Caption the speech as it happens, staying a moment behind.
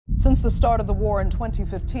Since the start of the war in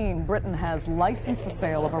 2015, Britain has licensed the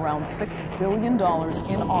sale of around $6 billion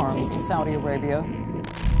in arms to Saudi Arabia.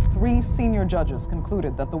 3 senior judges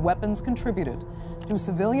concluded that the weapons contributed to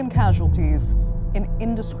civilian casualties in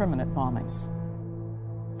indiscriminate bombings.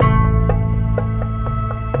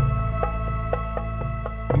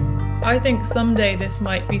 I think someday this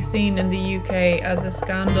might be seen in the UK as a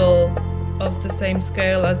scandal of the same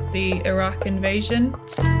scale as the Iraq invasion.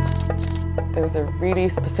 There was a really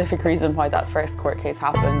specific reason why that first court case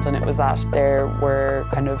happened, and it was that there were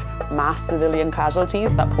kind of mass civilian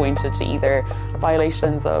casualties that pointed to either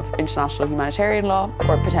violations of international humanitarian law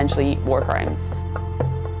or potentially war crimes.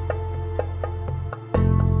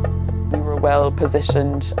 We were well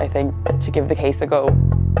positioned, I think, to give the case a go.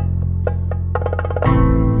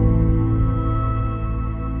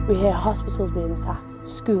 We hear hospitals being attacked,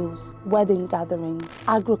 schools, wedding gatherings,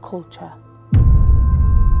 agriculture.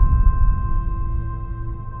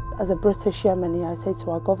 As a British Yemeni, I say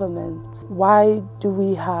to our government, why do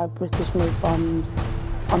we have British-made bombs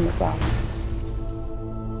on the ground?